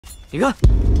你看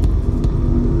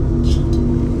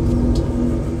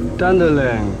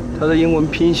 ，Dandelion， 它的英文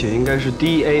拼写应该是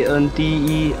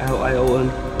DANDELION。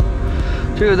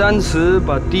这个单词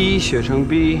把 D 写成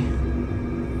B，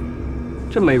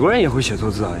 这美国人也会写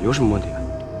错字啊，有什么问题？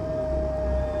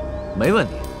没问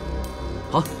题。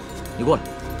好，你过来。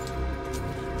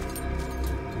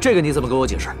这个你怎么给我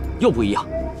解释？又不一样。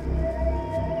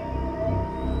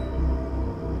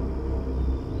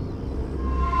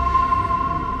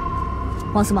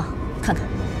王司马，看看。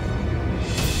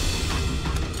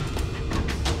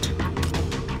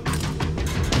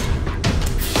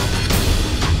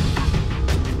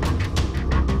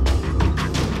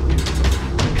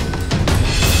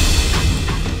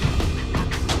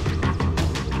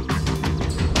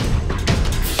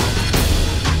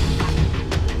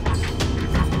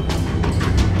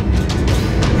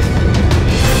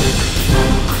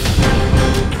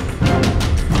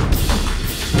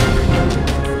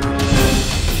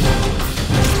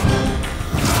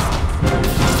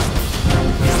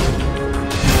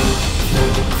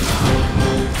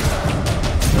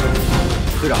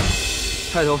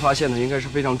 菜头发现的应该是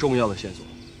非常重要的线索。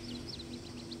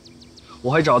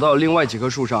我还找到另外几棵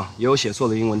树上也有写错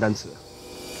的英文单词。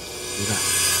你看，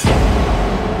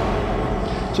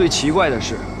最奇怪的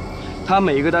是，它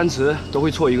每一个单词都会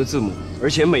错一个字母，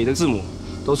而且每个字母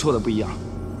都错的不一样。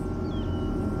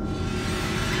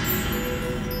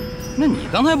那你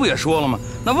刚才不也说了吗？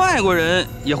那外国人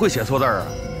也会写错字儿啊？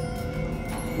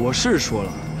我是说了。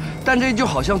 但这就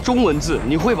好像中文字，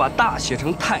你会把大写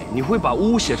成太，你会把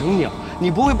乌写成鸟，你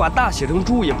不会把大写成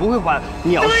猪，也不会把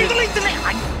鸟写。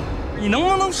你能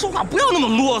不能说话不要那么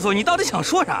啰嗦？你到底想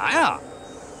说啥呀？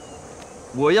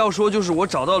我要说就是我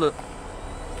找到了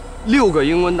6个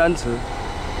英文单词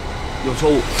有错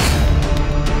误。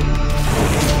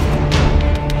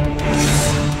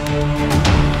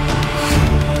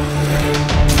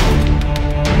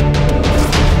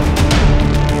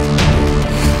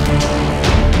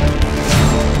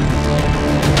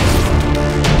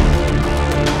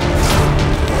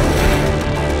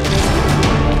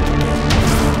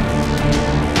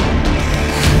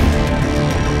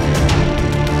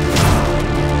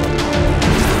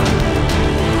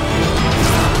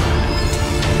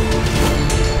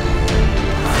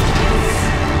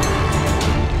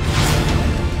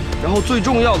 然后最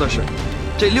重要的是，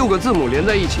这6个字母连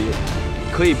在一起，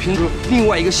可以拼出另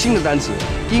外一个新的单词，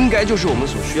应该就是我们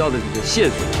所需要的这个线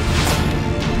索。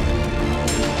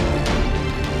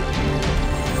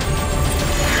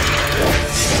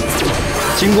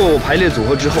经过我排列组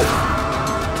合之后，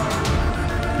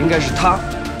应该是它，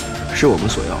是我们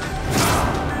所要的。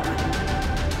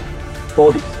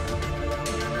body。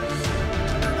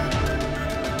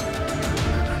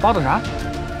包的啥？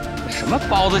 什么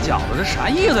包子饺子？这啥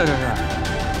意思？这是？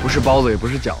不是包子，也不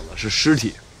是饺子，是尸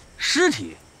体。尸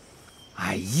体？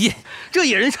哎呀，这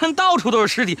野人山到处都是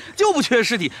尸体，就不缺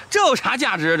尸体，这有啥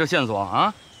价值啊？这线索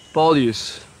啊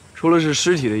 ？Bodies 除了是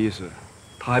尸体的意思，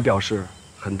它还表示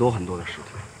很多很多的尸体。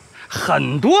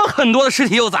很多很多的尸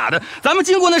体又咋的？咱们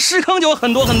经过那尸坑就有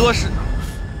很多很多尸。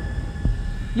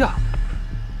呀。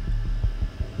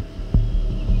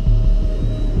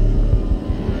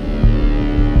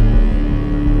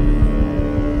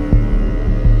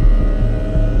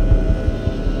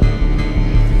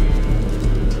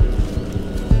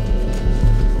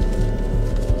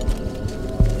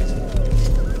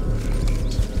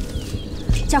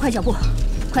 加快脚步，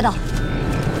快到！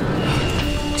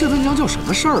这他娘叫什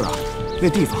么事儿啊？那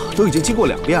地方都已经经过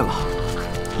2遍了。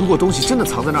如果东西真的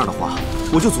藏在那儿的话，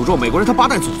我就诅咒美国人他8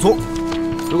代祖宗。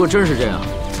如果真是这样，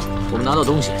我们拿到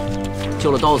东西，救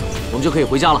了刀子，我们就可以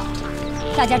回家了。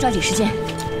大家抓紧时间，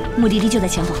目的地就在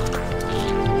前方。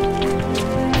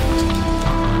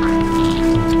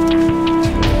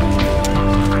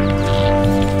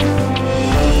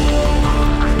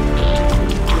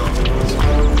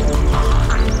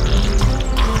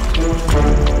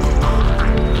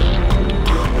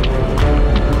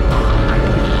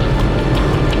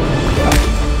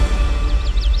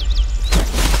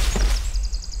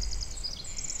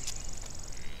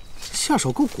 下手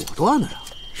够果断的呀！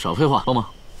少废话，帮忙。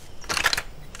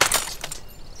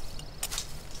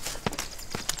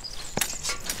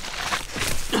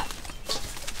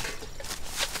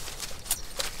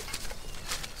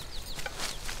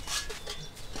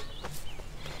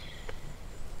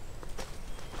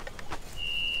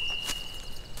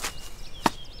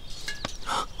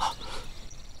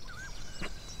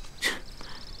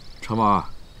长毛，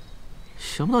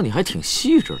想不到你还挺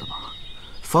细致的嘛。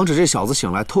 防止这小子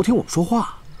醒来偷听我们说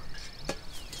话。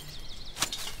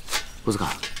布斯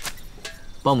卡，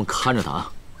帮我们看着他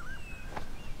啊。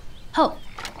后。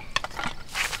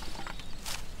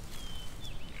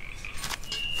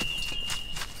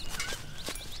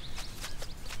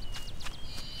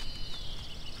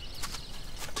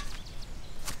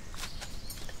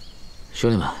兄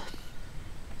弟们，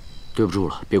对不住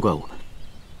了，别怪我们。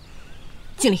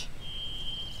敬礼。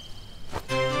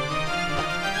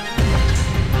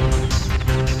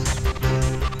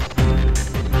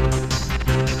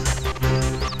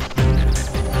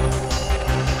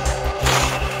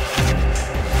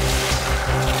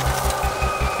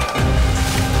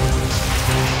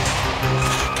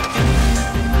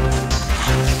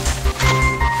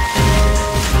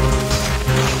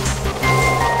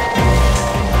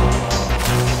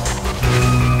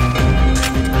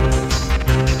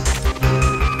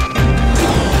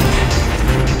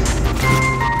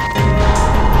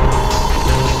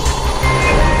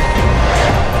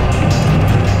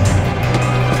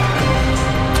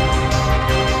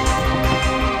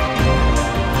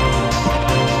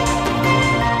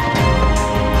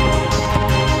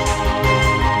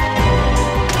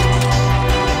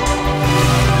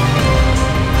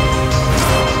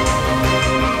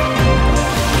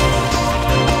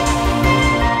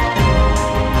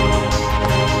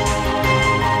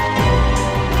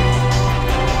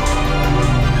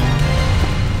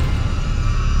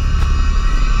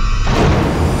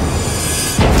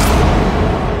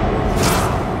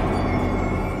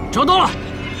找到了，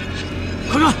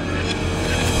快看！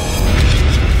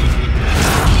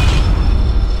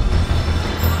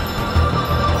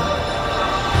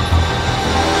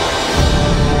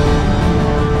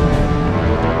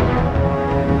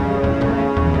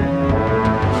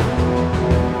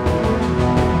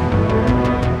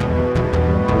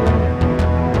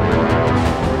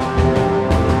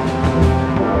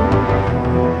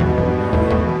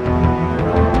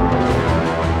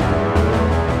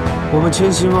我们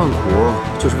千辛万苦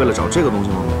就是为了找这个东西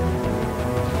吗？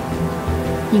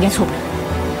应该错不了。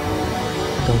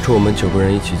当初我们9个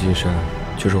人一起进山，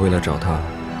就是为了找他。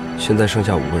现在剩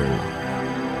下5个人了，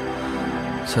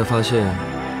才发现，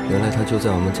原来他就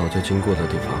在我们早就经过的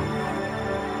地方。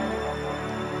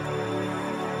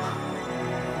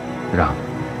队长，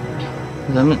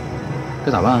那咱们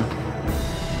该咋办啊？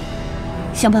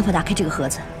想办法打开这个盒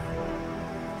子。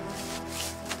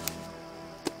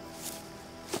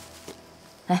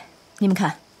哎，你们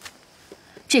看，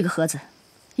这个盒子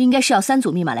应该是要3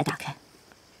组密码来打开，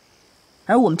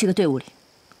而我们这个队伍里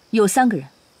有3个人，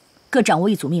各掌握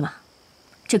1组密码，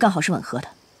这刚好是吻合的，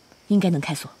应该能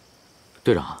开锁。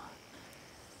队长，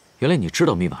原来你知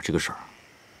道密码这个事儿。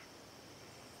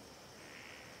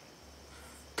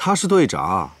他是队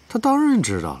长，他当然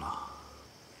知道了。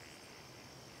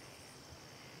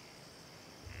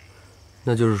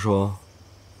那就是说，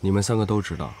你们3个都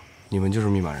知道，你们就是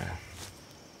密码人。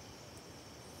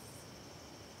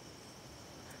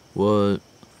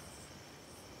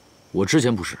我之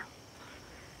前不是，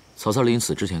曹操临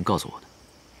死之前告诉我的。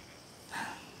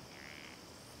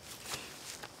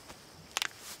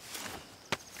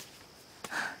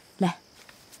来，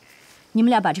你们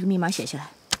俩把这个密码写下来，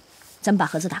咱们把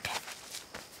盒子打开。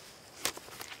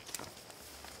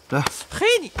来，嘿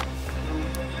你！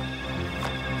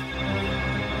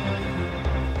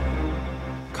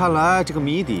看来这个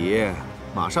谜底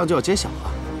马上就要揭晓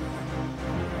了。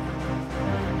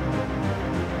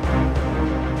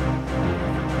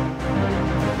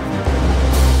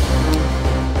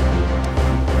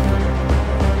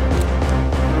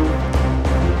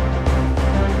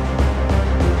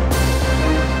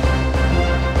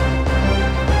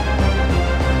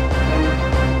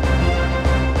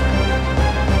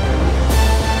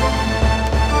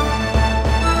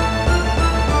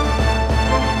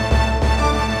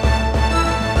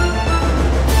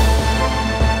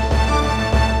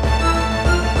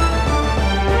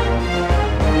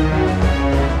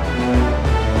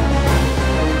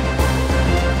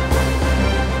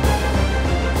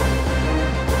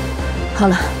好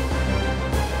了，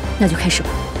那就开始吧。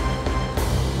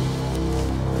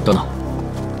等等，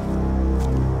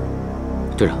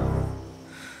队长，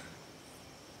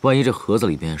万一这盒子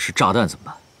里边是炸弹怎么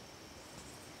办？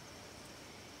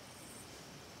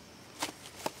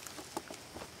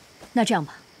那这样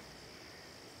吧，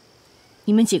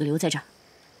你们几个留在这儿，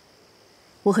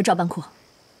我和赵班阔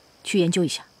去研究一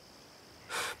下。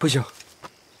不行，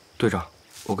队长，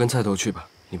我跟菜头去吧，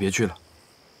你别去了。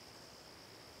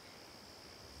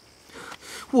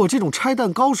我这种拆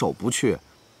弹高手不去，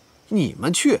你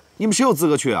们去，你们谁有资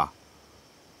格去啊？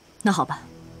那好吧，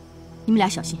你们俩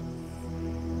小心。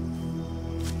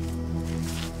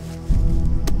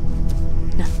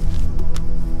那，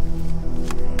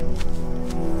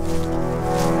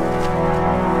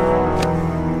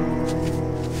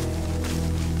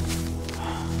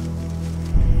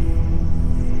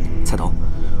菜头，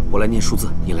我来念数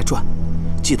字，你来转，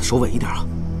记得手稳一点啊。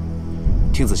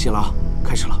听仔细了啊，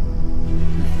开始了。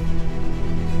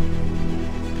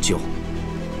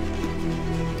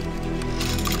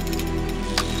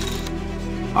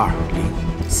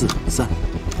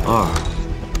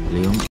9、2043、20。